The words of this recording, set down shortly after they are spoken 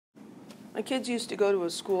My kids used to go to a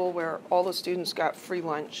school where all the students got free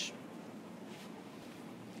lunch.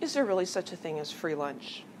 Is there really such a thing as free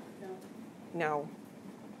lunch? No. No.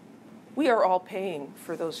 We are all paying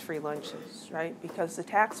for those free lunches, right? Because the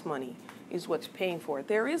tax money is what's paying for it.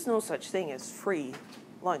 There is no such thing as free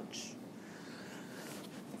lunch.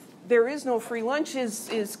 There is no free lunch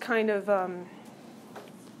is kind of,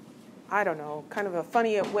 I don't know, kind of a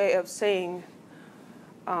funny way of saying,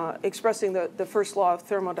 expressing the first law of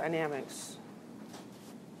thermodynamics.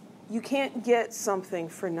 You can't get something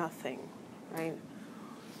for nothing, right?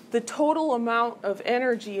 The total amount of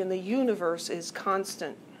energy in the universe is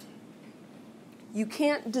constant. You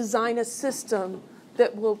can't design a system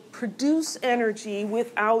that will produce energy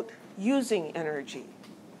without using energy.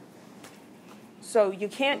 So you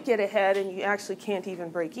can't get ahead, and you actually can't even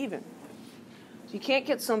break even. So you can't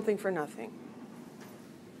get something for nothing.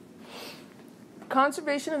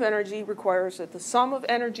 Conservation of energy requires that the sum of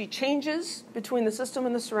energy changes between the system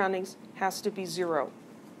and the surroundings has to be zero.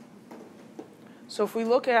 So if we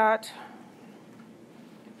look at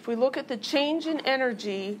the change in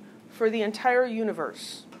energy for the entire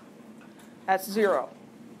universe, that's zero.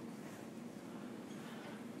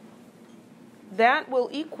 That will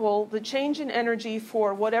equal the change in energy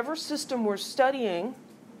for whatever system we're studying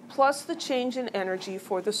plus the change in energy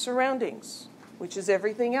for the surroundings, which is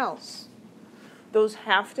everything else. Those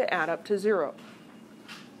have to add up to zero.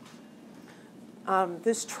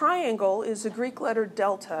 This triangle is the Greek letter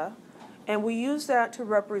delta, and we use that to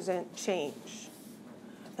represent change.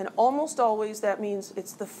 And almost always that means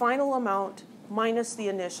it's the final amount minus the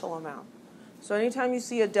initial amount. So anytime you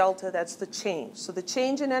see a delta, that's the change. So the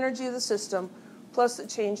change in energy of the system plus the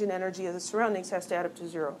change in energy of the surroundings has to add up to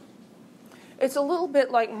zero. It's a little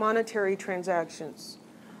bit like monetary transactions.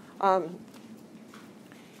 So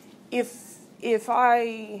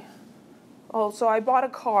I bought a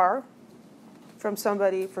car from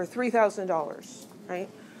somebody for $3,000, right?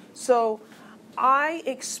 So I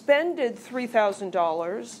expended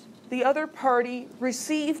 $3,000. The other party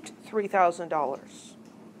received $3,000.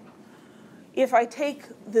 If I take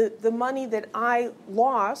the money that I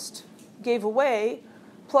lost, gave away,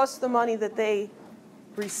 plus the money that they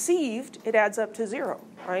received, it adds up to zero,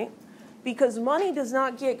 right? Because money does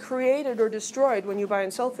not get created or destroyed when you buy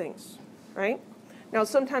and sell things, right? Now,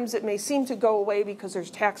 sometimes it may seem to go away because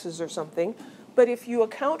there's taxes or something, but if you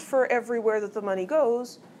account for everywhere that the money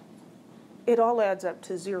goes, it all adds up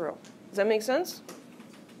to zero. Does that make sense?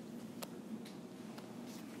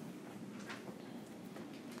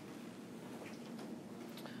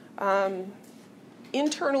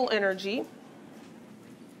 Internal energy.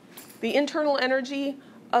 The internal energy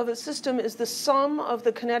of a system is the sum of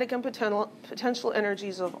the kinetic and potential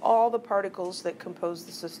energies of all the particles that compose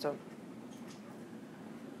the system.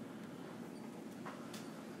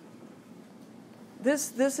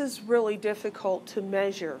 This is really difficult to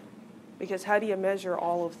measure, because how do you measure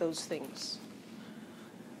all of those things?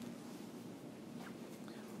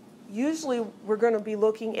 Usually we're going to be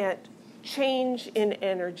looking at change in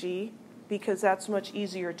energy, because that's much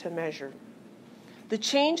easier to measure. The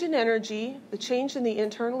change in energy, the change in the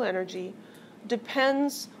internal energy,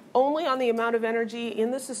 depends only on the amount of energy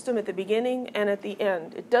in the system at the beginning and at the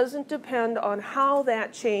end. It doesn't depend on how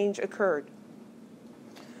that change occurred.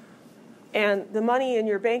 And the money in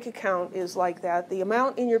your bank account is like that. The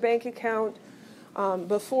amount in your bank account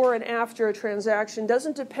before and after a transaction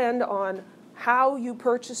doesn't depend on how you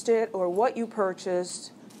purchased it or what you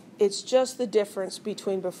purchased. It's just the difference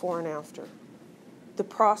between before and after. The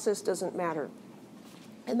process doesn't matter.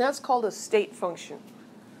 And that's called a state function.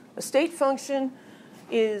 A state function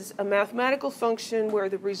is a mathematical function where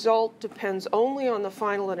the result depends only on the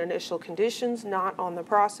final and initial conditions, not on the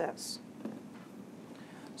process.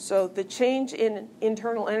 So the change in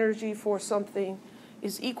internal energy for something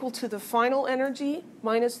is equal to the final energy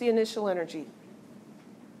minus the initial energy.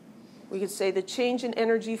 We could say the change in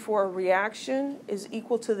energy for a reaction is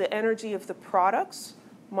equal to the energy of the products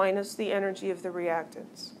minus the energy of the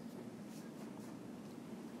reactants.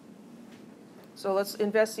 So let's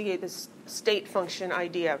investigate this state function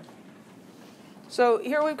idea. So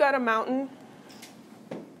here we've got a mountain.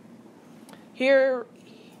 Here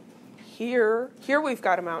we've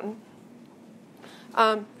got a mountain.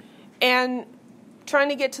 And trying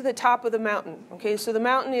to get to the top of the mountain. Okay, so the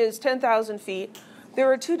mountain is 10,000 feet.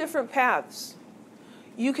 There are two different paths.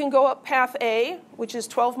 You can go up path A, which is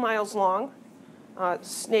 12 miles long,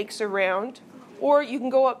 snakes around, or you can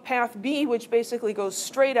go up path B, which basically goes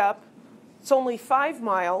straight up. It's only 5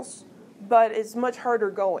 miles, but it's much harder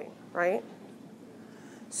going, right?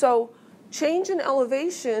 So change in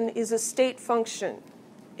elevation is a state function.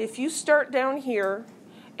 If you start down here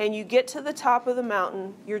and you get to the top of the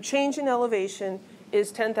mountain, your change in elevation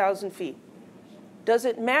is 10,000 feet. Does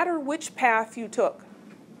it matter which path you took?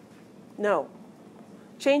 No.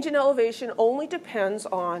 Change in elevation only depends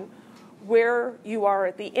on where you are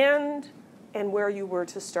at the end and where you were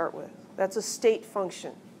to start with. That's a state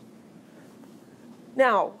function.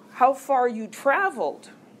 Now, how far you traveled,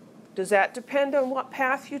 does that depend on what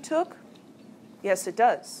path you took? Yes, it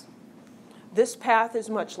does. This path is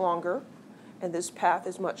much longer, and this path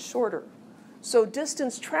is much shorter. So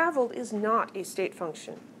distance traveled is not a state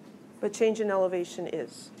function, but change in elevation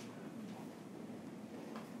is.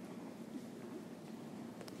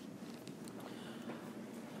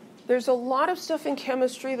 There's a lot of stuff in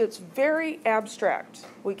chemistry that's very abstract.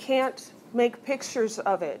 We can't make pictures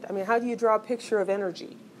of it. I mean, how do you draw a picture of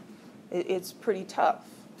energy? It's pretty tough.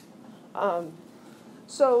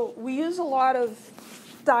 So we use a lot of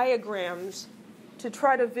diagrams to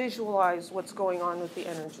try to visualize what's going on with the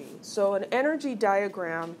energy. So an energy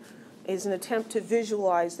diagram is an attempt to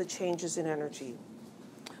visualize the changes in energy.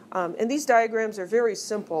 And these diagrams are very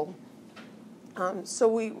simple. So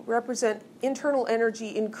we represent internal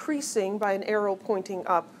energy increasing by an arrow pointing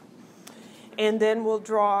up. And then we'll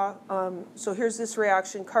draw, so here's this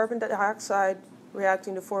reaction, carbon dioxide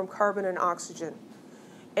reacting to form carbon and oxygen.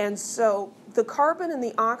 And so the carbon and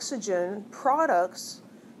the oxygen products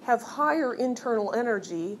have higher internal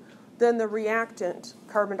energy than the reactant,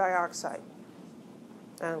 carbon dioxide.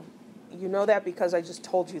 You know that because I just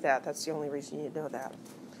told you that. That's the only reason you know that.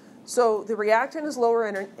 So the reactant is lower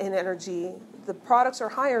in energy. The products are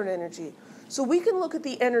higher in energy. So we can look at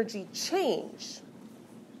the energy change.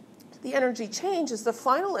 The energy change is the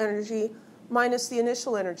final energy minus the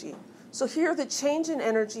initial energy. So here the change in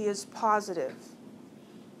energy is positive.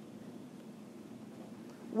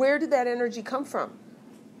 Where did that energy come from?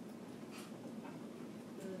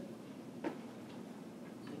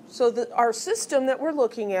 So our system that we're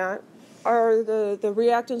looking at are the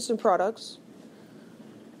reactants and products.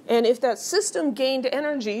 And if that system gained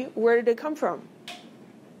energy, where did it come from?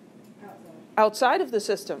 Outside of the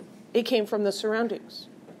system. It came from the surroundings.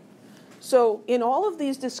 So in all of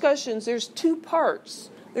these discussions, there's two parts.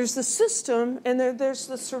 There's the system and there's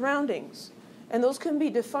the surroundings. And those can be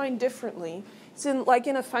defined differently. It's like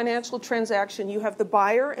in a financial transaction, you have the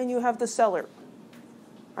buyer and you have the seller,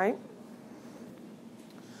 right?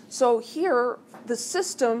 So here, the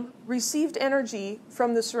system received energy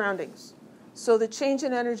from the surroundings. So the change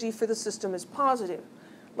in energy for the system is positive.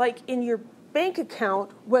 Like in your bank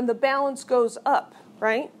account, when the balance goes up,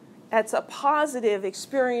 right? That's a positive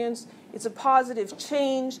experience. It's a positive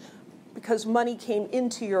change because money came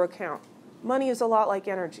into your account. Money is a lot like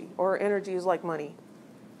energy, or energy is like money.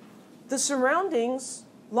 The surroundings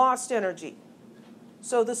lost energy.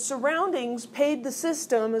 So the surroundings paid the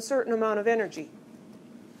system a certain amount of energy.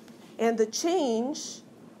 And the change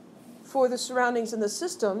for the surroundings and the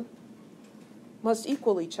system must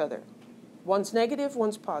equal each other. One's negative,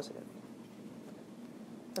 one's positive.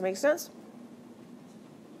 That makes sense?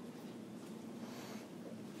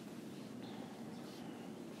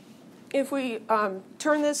 If we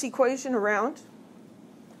turn this equation around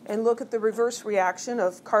and look at the reverse reaction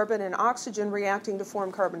of carbon and oxygen reacting to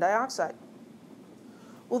form carbon dioxide.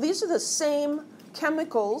 Well, these are the same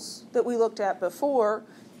chemicals that we looked at before.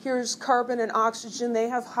 Here's carbon and oxygen. They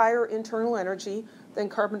have higher internal energy than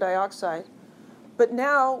carbon dioxide. But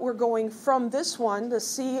now we're going from this one, the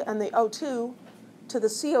C and the O2, to the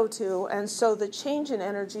CO2, and so the change in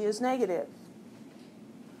energy is negative.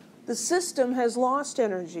 The system has lost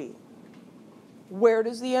energy. Where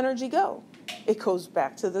does the energy go? It goes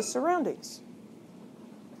back to the surroundings.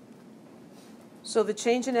 So the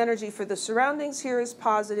change in energy for the surroundings here is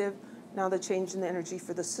positive. Now the change in energy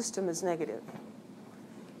for the system is negative.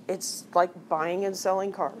 It's like buying and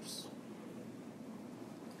selling cars.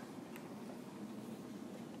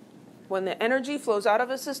 When the energy flows out of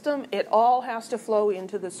a system, it all has to flow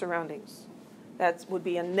into the surroundings. That would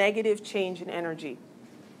be a negative change in energy.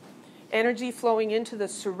 Energy flowing into the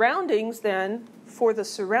surroundings, then, for the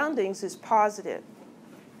surroundings is positive.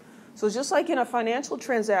 So just like in a financial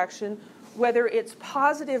transaction, whether it's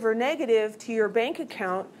positive or negative to your bank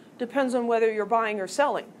account depends on whether you're buying or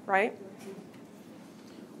selling, right?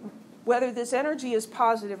 Whether this energy is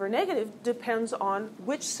positive or negative depends on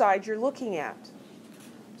which side you're looking at.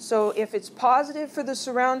 So if it's positive for the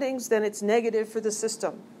surroundings, then it's negative for the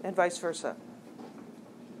system, and vice versa.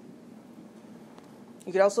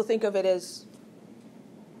 You could also think of it as,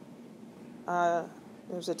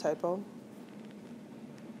 there's a typo,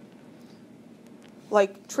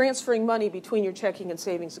 like transferring money between your checking and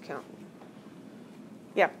savings account.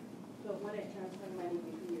 Yeah? So when it transfers money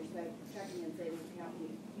between your checking and savings account,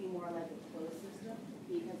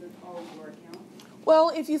 Well,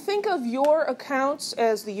 if you think of your accounts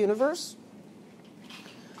as the universe,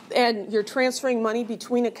 and you're transferring money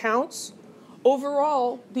between accounts,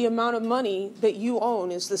 overall, the amount of money that you own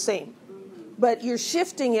is the same. But you're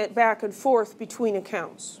shifting it back and forth between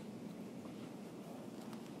accounts.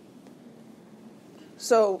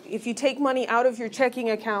 So if you take money out of your checking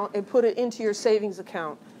account and put it into your savings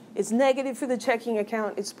account, it's negative for the checking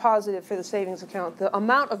account, it's positive for the savings account. The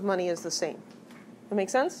amount of money is the same. That make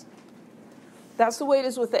sense? That's the way it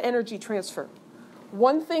is with the energy transfer.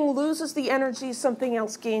 One thing loses the energy, something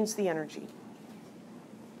else gains the energy.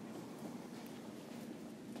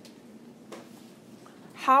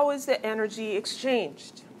 How is the energy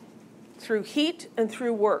exchanged? Through heat and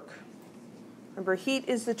through work. Remember, heat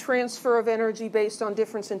is the transfer of energy based on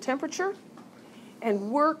difference in temperature, and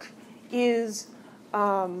work is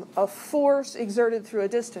a force exerted through a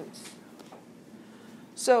distance.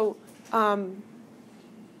 So,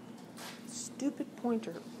 stupid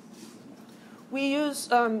pointer. We use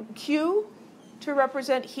Q to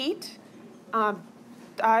represent heat. I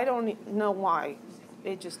don't know why.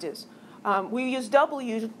 It just is. We use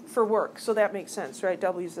W for work, so that makes sense, right?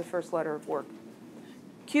 W is the first letter of work.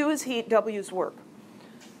 Q is heat, W is work.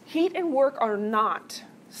 Heat and work are not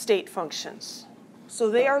state functions.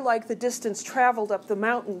 So they are like the distance traveled up the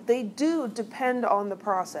mountain. They do depend on the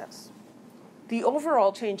process. The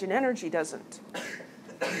overall change in energy doesn't.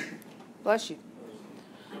 Bless you.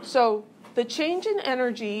 So the change in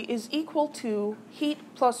energy is equal to heat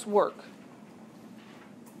plus work.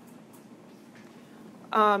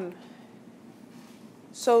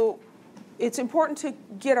 So it's important to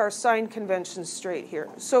get our sign conventions straight here.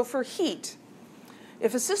 So for heat,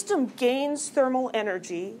 if a system gains thermal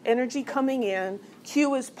energy, energy coming in,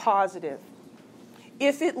 Q is positive.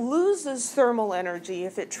 If it loses thermal energy,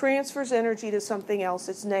 if it transfers energy to something else,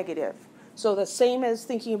 it's negative. So the same as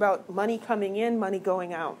thinking about money coming in, money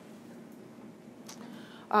going out.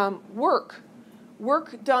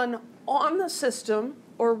 Work done on the system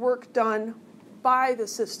or work done by the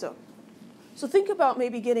system. So think about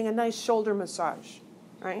maybe getting a nice shoulder massage,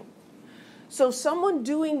 right? So someone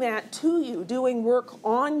doing that to you, doing work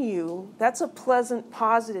on you, that's a pleasant,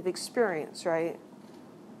 positive experience, right?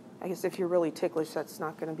 I guess if you're really ticklish, that's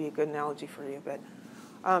not going to be a good analogy for you. But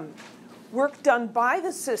work done by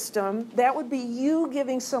the system, that would be you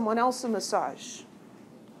giving someone else a massage.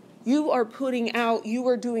 You are putting out, you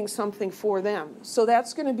are doing something for them. So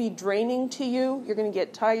that's going to be draining to you. You're going to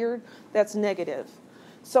get tired. That's negative.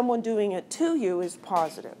 Someone doing it to you is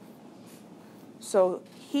positive. So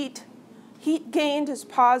heat gained is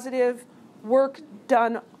positive. Work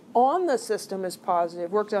done on the system is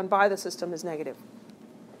positive. Work done by the system is negative.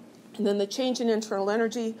 And then the change in internal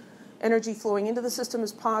energy, energy flowing into the system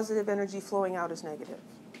is positive. Energy flowing out is negative.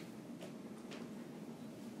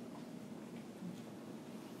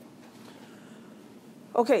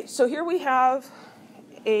 Okay, so here we have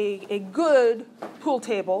a good pool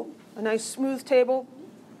table, a nice smooth table.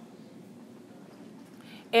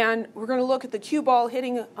 And we're going to look at the cue ball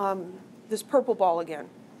hitting this purple ball again.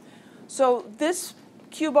 So this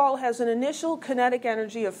cue ball has an initial kinetic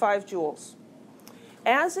energy of 5 joules.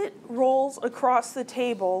 As it rolls across the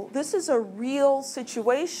table, this is a real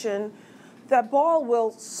situation. That ball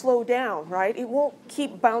will slow down, right? It won't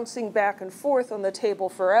keep bouncing back and forth on the table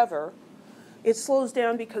forever. It slows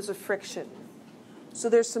down because of friction. So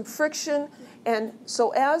there's some friction, and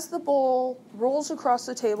so as the ball rolls across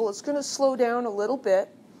the table, it's going to slow down a little bit,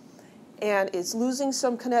 and it's losing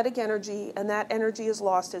some kinetic energy, and that energy is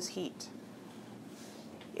lost as heat.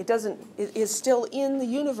 It is still in the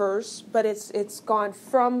universe, but it's gone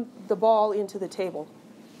from the ball into the table.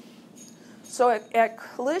 So at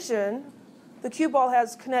collision, the cue ball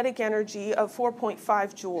has kinetic energy of 4.5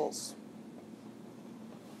 joules.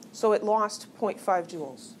 So it lost 0.5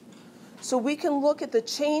 joules. So we can look at the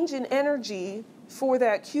change in energy for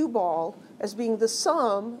that cue ball as being the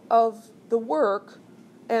sum of the work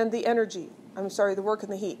and the energy. The work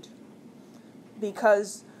and the heat.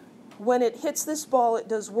 Because when it hits this ball, it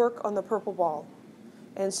does work on the purple ball.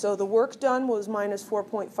 And so the work done was minus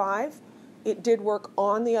 4.5. It did work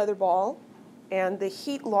on the other ball. And the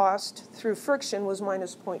heat lost through friction was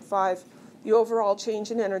minus 0.5. The overall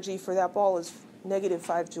change in energy for that ball is negative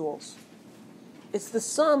 5 joules. It's the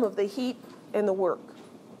sum of the heat and the work.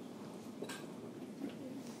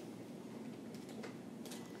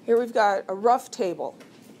 Here we've got a rough table.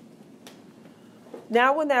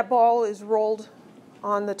 Now when that ball is rolled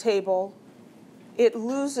on the table, it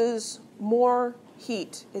loses more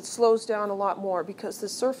heat. It slows down a lot more because the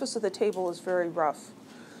surface of the table is very rough.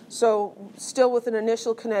 So still with an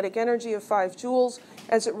initial kinetic energy of 5 joules,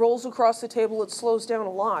 As it rolls across the table, it slows down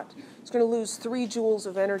a lot. It's going to lose 3 joules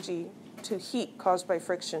of energy to heat caused by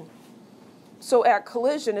friction. So at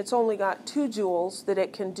collision, it's only got 2 joules that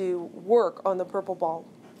it can do work on the purple ball.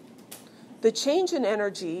 The change in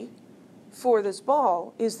energy for this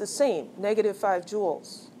ball is the same, negative 5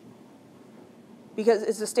 joules, because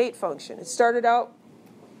it's a state function. It started out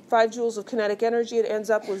 5 joules of kinetic energy, it ends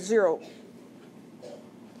up with 0.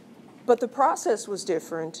 But the process was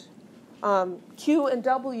different. Q and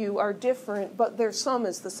W are different, but their sum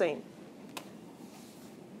is the same.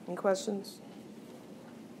 Any questions?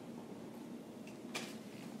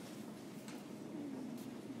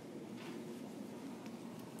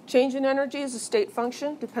 Change in energy is a state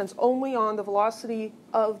function, depends only on the velocity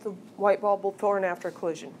of the white ball before and after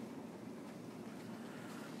collision.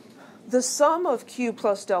 The sum of Q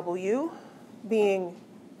plus W, being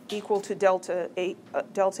equal to delta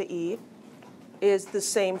E, is the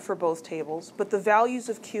same for both tables, but the values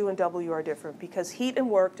of Q and W are different because heat and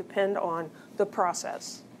work depend on the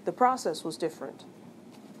process. The process was different.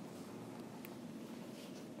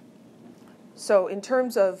 So in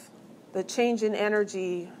terms of the change in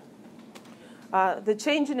energy,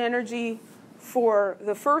 for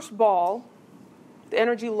the first ball, the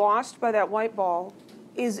energy lost by that white ball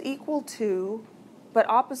is equal to, but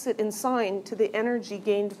opposite in sign, to the energy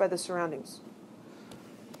gained by the surroundings.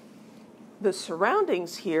 The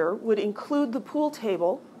surroundings here would include the pool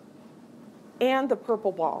table and the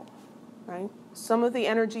purple ball, right? Some of the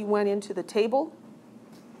energy went into the table,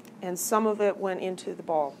 and some of it went into the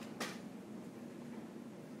ball.